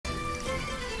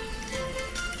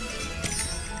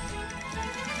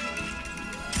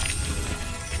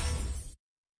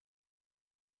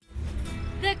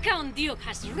Count Duke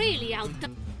has really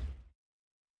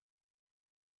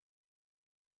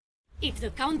If the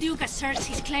Count Duke asserts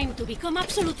his claim to become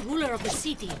absolute ruler of the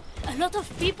city, a lot of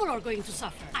people are going to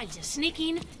suffer. I'll just sneak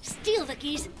in, steal the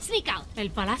keys, sneak out. El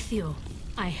Palacio.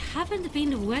 I haven't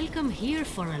been welcome here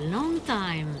for a long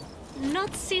time.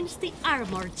 Not since the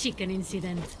armored chicken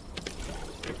incident.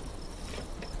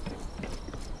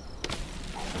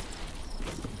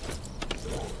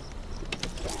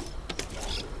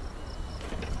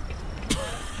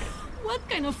 What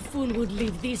kind of fool would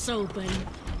leave this open?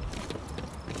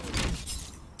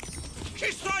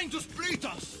 He's trying to split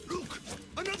us! Look!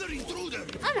 Another intruder!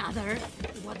 Another?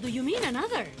 What do you mean,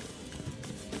 another?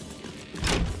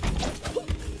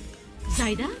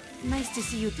 Zaida? Nice to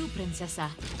see you too, Princessa.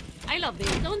 I love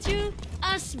this, don't you?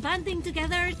 Us banding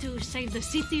together to save the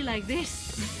city like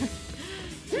this.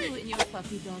 You and your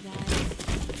puppy dog eyes.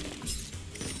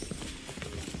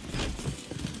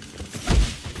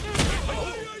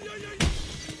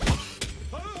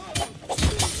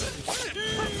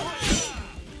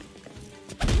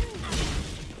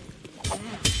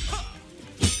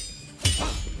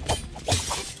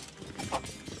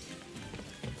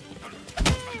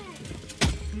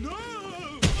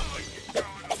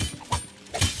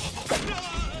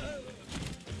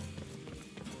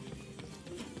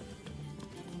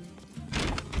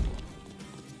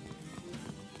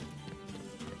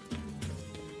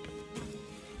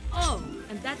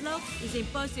 That lock is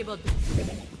impossible to...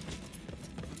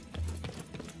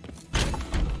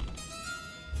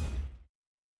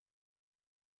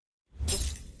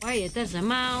 Quiet as a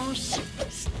mouse.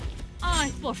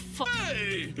 Ay, por favor.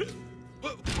 Hey!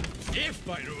 If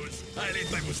I lose, I'll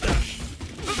eat my mustache.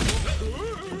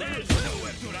 There's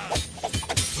nowhere to run.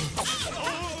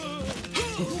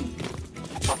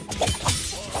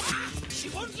 She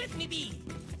won't let me be.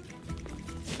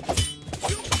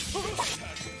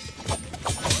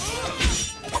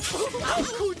 How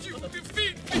could you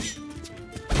defeat me?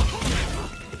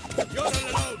 You're all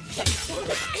alone.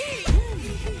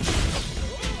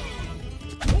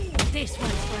 This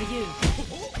one's for you.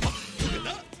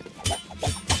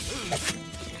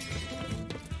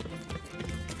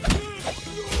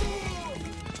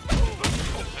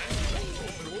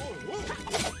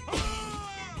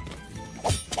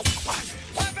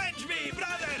 Avenge me,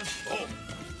 brothers! Oh.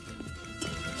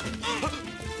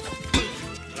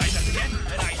 Try that again,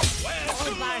 and I swear.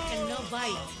 All bark and no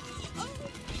bite.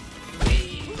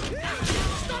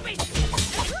 Stop it!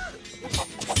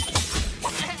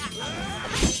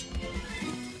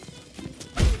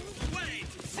 Wait!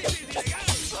 This is illegal!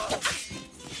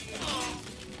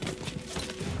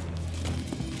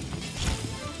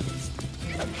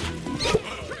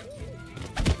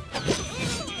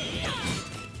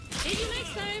 See you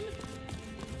next time!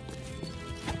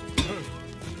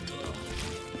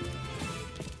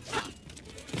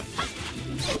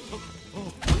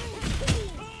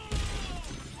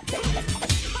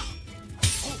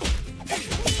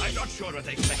 I'm not sure what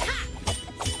I expect.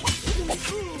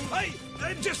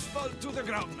 I just fall to the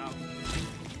ground now.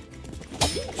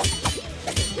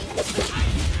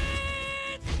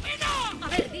 A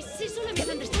ver, this is all a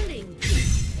misunderstanding.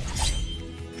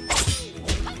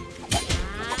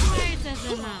 Quiet as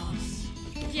a mouse.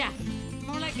 Yeah,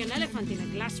 more like an elephant in a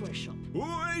glassware shop.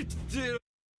 Wait till...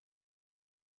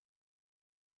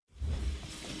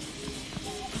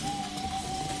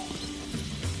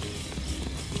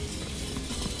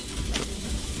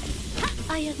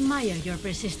 I admire your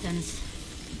persistence.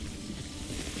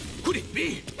 Could it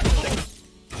be?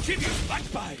 Chibius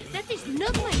backfire! That is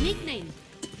not my nickname.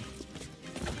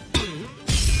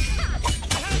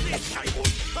 Have this, I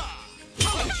would!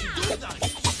 How did she do that?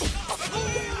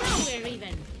 Now we're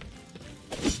even.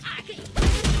 Okay.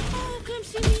 Oh, come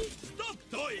see me. Stop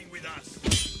toying with us!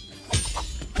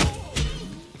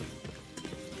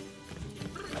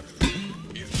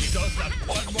 If she does that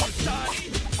one more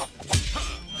time,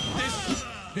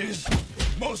 this is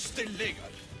most illegal.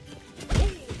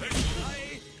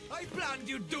 I planned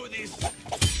you'd do this.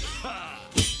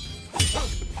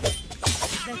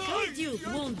 The Count Duke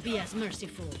won't be as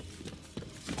merciful.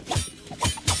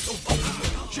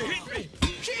 She hit me!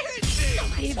 She hit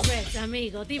me! Deep breaths,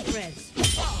 amigo, deep breaths.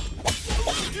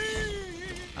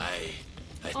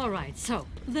 All right, so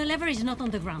the lever is not on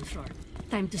the ground floor.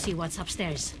 Time to see what's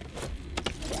upstairs.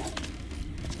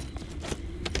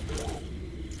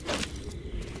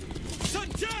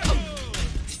 Santiago!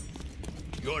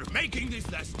 You're making this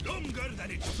last longer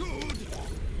than it should.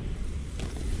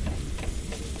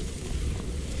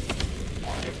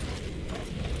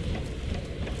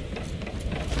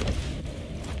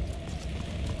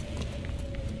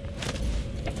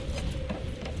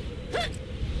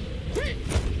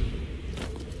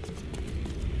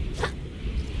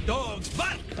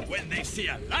 they see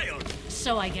a lion.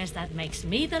 So I guess that makes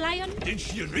me the lion? Did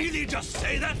she really just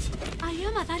say that? I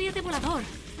am a Daria de Volador,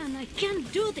 and I can't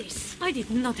do this. I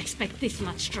did not expect this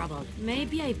much trouble.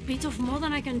 Maybe I bit off more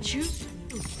than I can chew.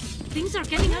 Things are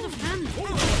getting out of hand.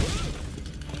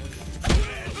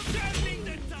 Turning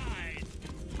the tide.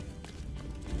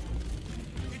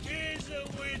 It is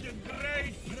with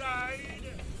great pride.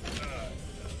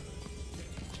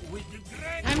 With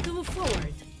great... Time to move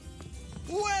forward.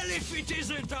 Well, if it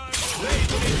isn't our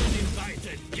great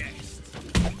invited guest,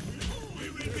 we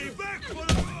will be back for a...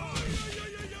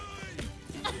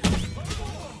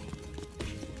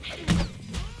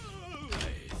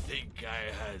 I think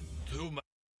I had too much...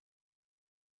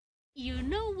 You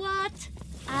know what?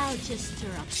 I'll just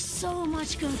stir up so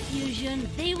much confusion,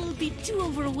 they will be too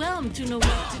overwhelmed to know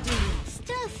what to do.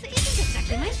 Stealth isn't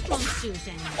exactly my strong suit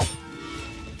anymore.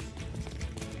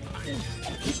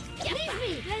 Leave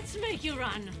me! Let's make you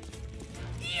run.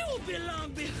 You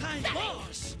belong behind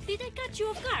bars. Did I catch you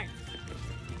off guard?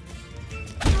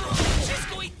 She's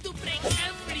going to break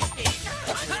everything!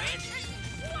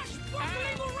 What's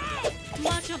bubbling around?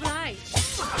 Much obliged.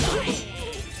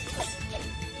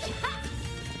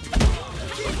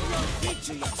 Keep your feet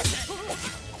to yourself.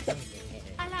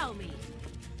 Allow me.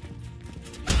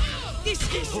 This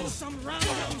isn't some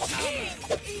random town.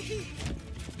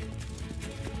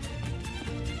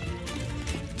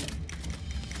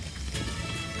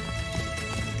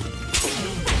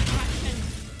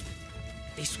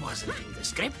 This wasn't in the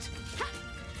script.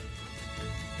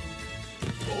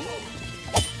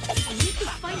 I need to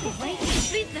find a way to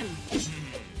defeat them.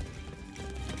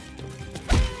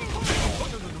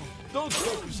 Don't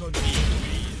focus on me.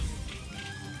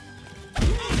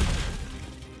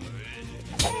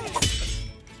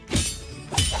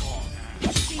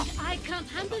 Think I can't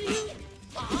handle you?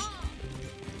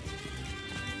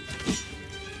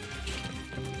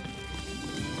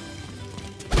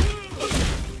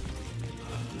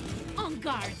 On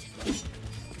guard.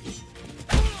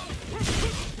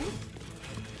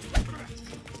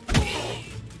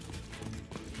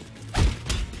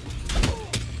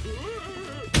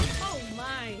 Oh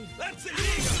my! That's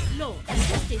illegal. Law and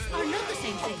justice are not the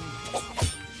same thing.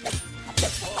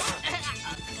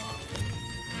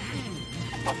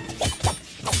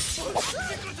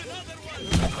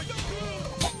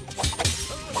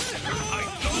 I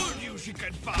told you she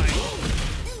can fight.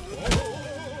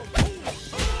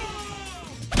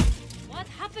 What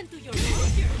happened to your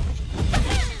soldier?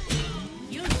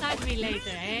 You'll thank me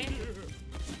later, eh?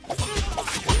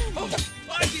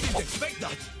 I didn't expect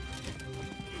that.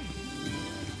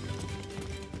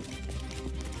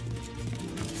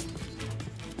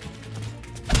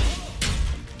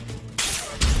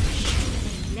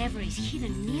 The lever is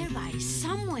hidden nearby,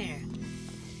 somewhere.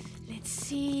 Let's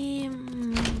see...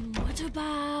 what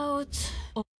about...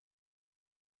 Oh.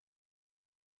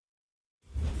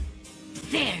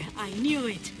 There! I knew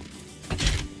it!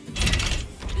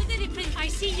 You did it, Prince! I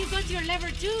see you got your lever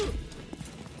too!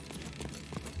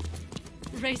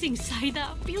 Racing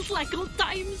Saida feels like old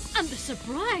times! And the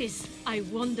surprise! I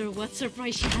wonder what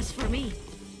surprise she has for me.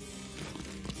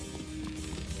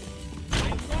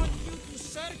 I want you to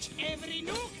search every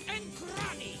nook and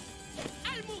cranny.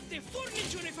 I'll move the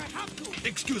furniture if I have to.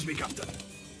 Excuse me, Captain.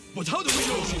 But how do we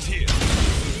know she's here?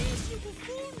 Please, you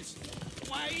buffoons.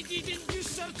 Why didn't you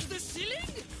search the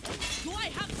ceiling? Do I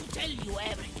have to tell you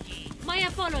everything? My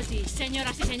apologies,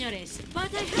 señoras y señores,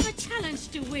 but I have a challenge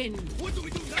to win. What do we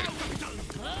do now, Captain?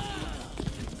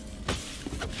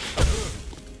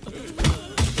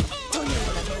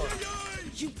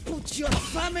 You put your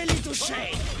family to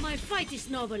shame. My fight is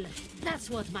noble. That's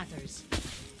what matters.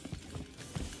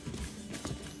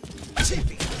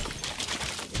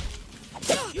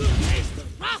 You taste the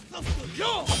wrath of the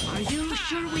law. Are you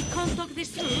sure we can't talk this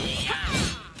through?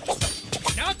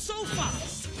 Not so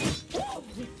fast.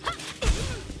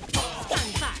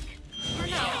 Stand back. For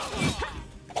now.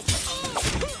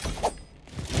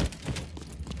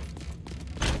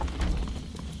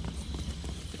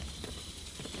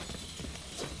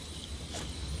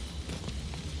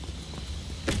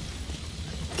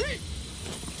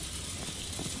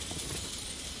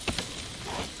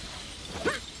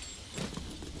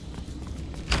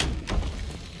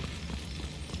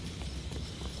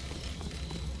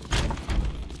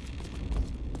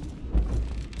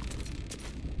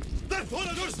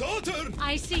 Volador's daughter!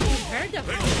 I see you've heard of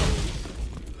her.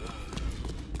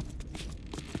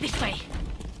 This way.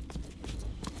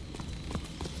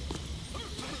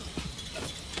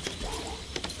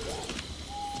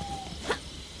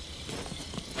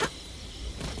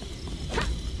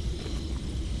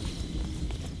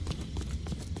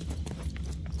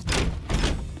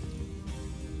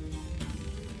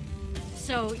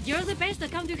 So, you're the best the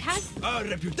Count has? Our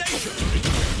reputation!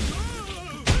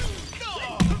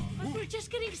 But we're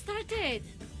just getting started.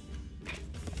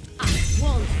 I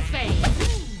won't fail.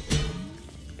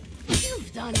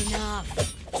 You've done enough.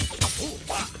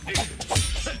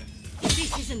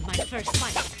 This isn't my first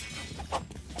fight.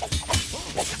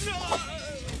 No!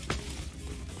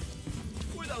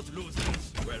 Without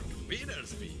losers, where would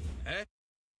winners be, eh?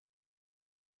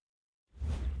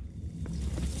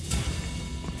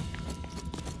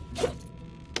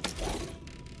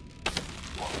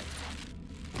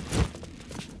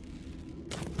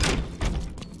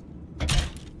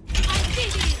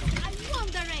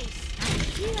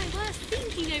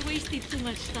 Too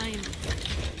much time.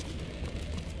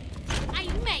 I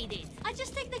made it! I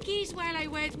just take the keys while I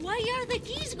wait. Why are the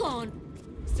keys gone?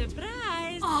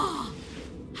 Surprise! Oh!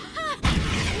 Ha!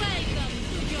 Welcome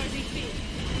to your defeat.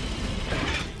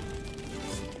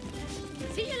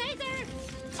 See you later!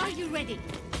 Are you ready?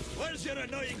 Where's your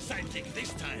annoying sidekick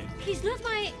this time? He's not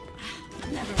my...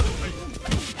 Never.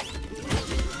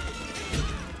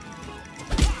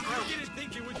 I didn't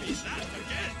think it would be that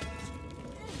again!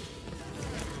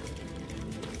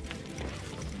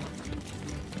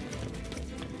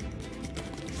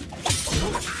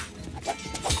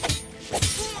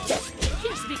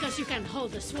 Just because you can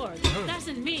hold the sword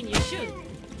doesn't mean you should.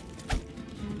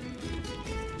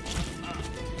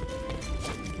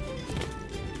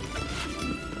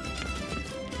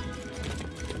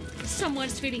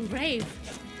 Someone's feeling brave.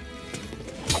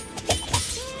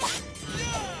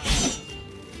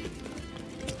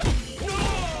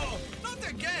 No! Not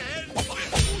again!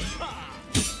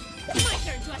 My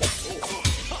turn to attack.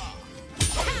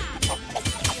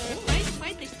 You're afraid to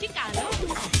fight this Chicano?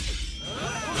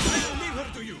 I'll leave her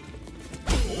to you!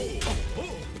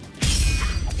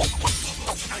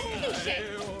 Holy shit!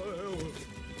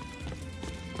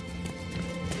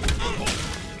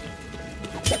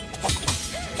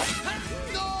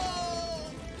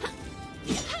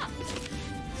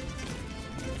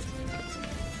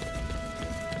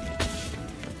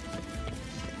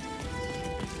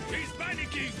 He's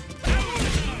panicking!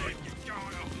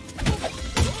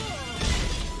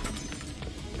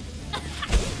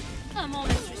 A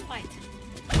moment's respite.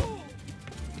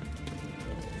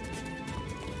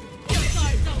 Your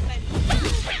guard's open.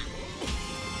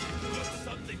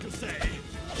 Something to say.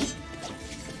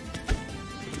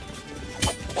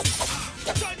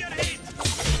 On your head!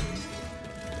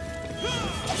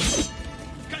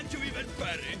 Can't you even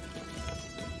parry?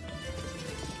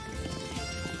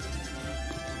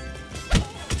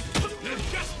 You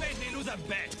just made me lose a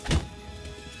bet!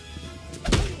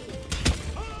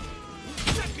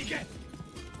 Let me get!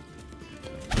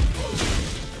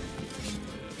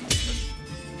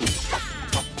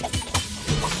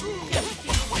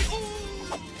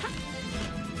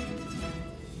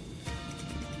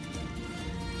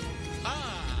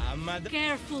 Ah, madam.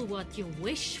 Careful what you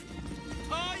wish for.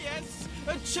 Oh, yes,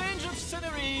 a change of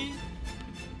scenery.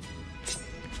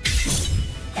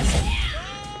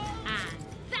 And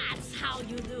that's how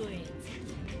you do it.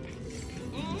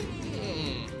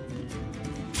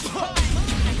 I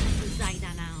have to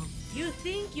Zaida now. You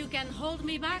think you can hold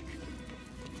me back?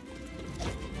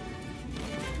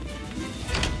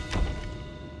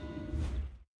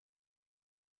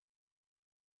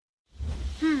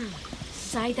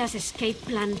 Zaida's escape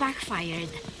plan backfired.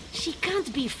 She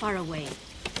can't be far away.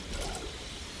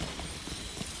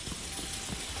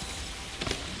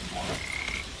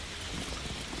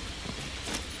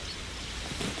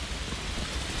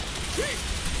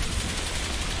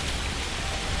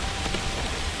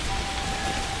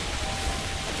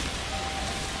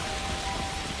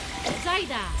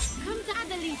 Zaida, come to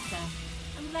Adelita.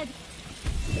 I'm ready.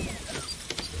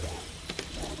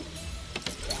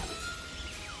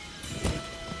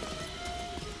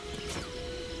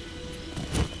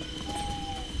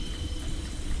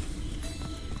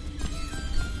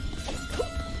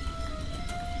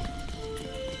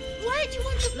 Why do you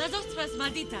want to... Las ostras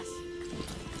malditas.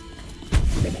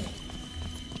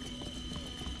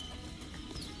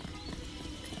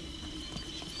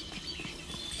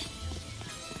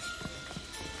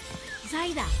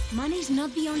 Zaida, money's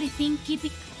not the only thing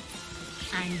keeping...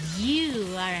 And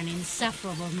you are an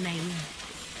insufferable name.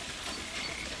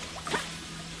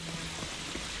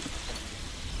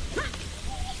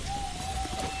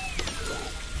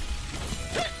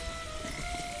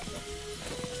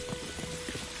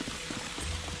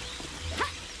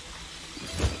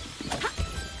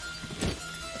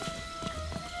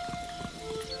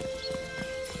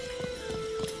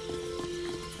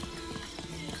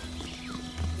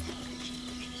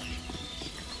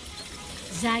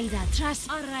 Zaida, trust...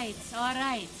 All right.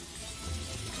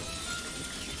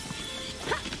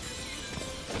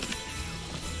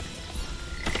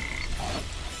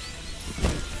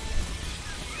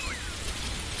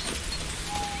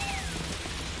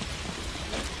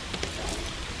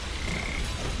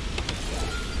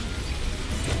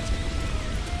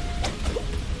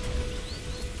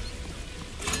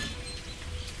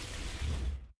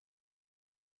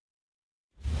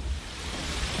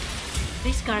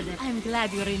 Thanks, Garde. I'm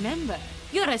glad you remember.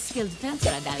 You're a skilled fencer,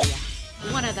 Adalia.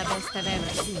 One of the best I've ever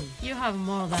seen. You have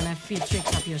more than a few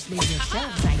tricks up your sleeve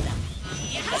yourself, Zaida.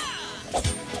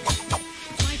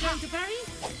 My turn to parry?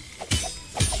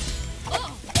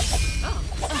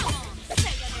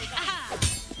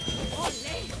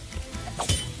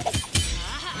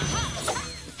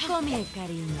 Come here,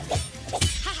 cariño.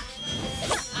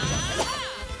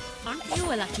 Aren't you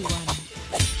a lucky one?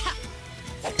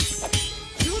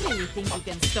 You really think you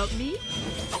can stop me?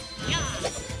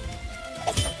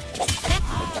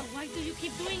 Why do you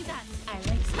keep doing that? I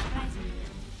like surprising you.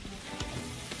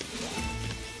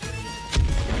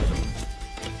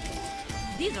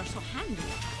 These are so handy.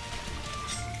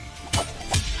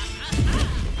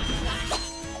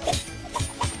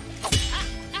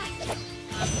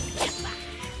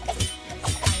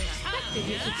 Did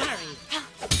you to parry?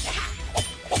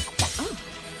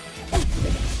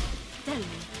 Tell me,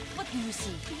 what can you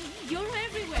see? You're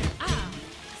everywhere.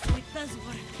 So it does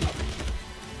work.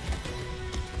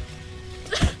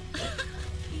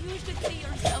 You should see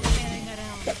yourself wearing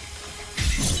around.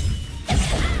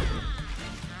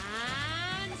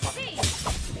 And see.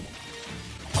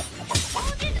 How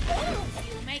did all of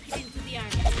you make it into the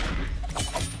army?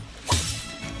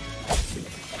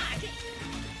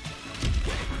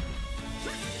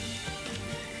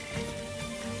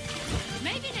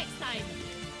 Maybe next time.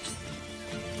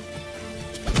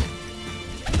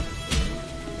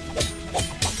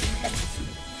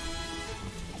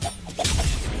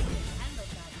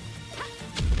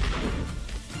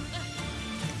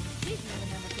 Please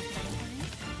remember to try for me.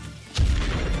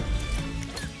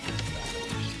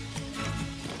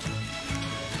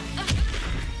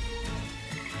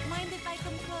 Mind if I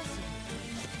come closer?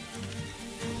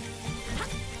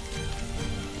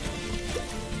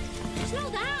 Slow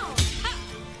down.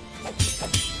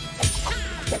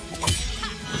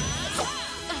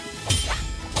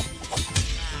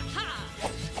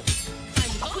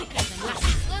 I'm quicker than last.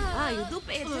 You do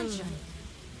pay attention.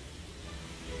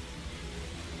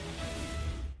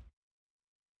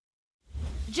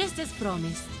 Just as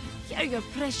promised, here are your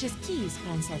precious keys,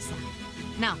 Princessa.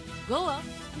 Now, go off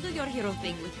and do your hero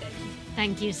thing with them.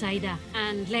 Thank you, Zaida.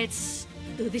 And let's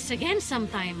do this again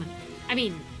sometime. I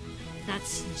mean,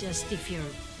 that's just if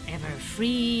you're ever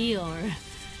free or...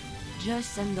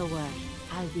 Just send the word.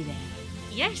 I'll be there.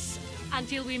 Yes,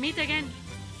 until we meet again.